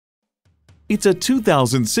It's a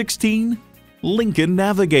 2016 Lincoln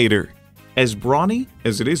Navigator. As brawny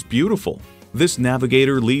as it is beautiful, this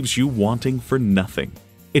Navigator leaves you wanting for nothing.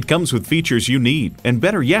 It comes with features you need, and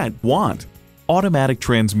better yet, want. Automatic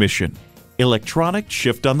transmission, electronic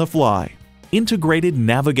shift on the fly, integrated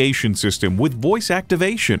navigation system with voice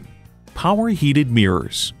activation, power heated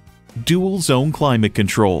mirrors, dual zone climate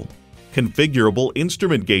control, configurable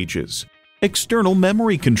instrument gauges, external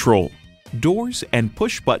memory control, doors and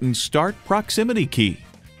push-button start proximity key,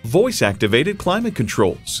 voice-activated climate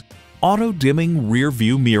controls, auto-dimming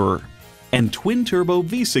rear-view mirror, and twin-turbo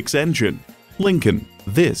V6 engine. Lincoln,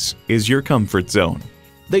 this is your comfort zone.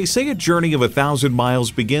 They say a journey of 1,000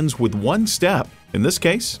 miles begins with one step. In this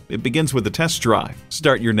case, it begins with a test drive.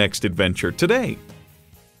 Start your next adventure today.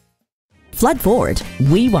 Flood Ford,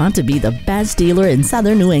 we want to be the best dealer in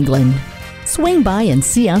Southern New England. Swing by and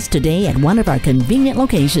see us today at one of our convenient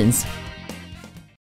locations.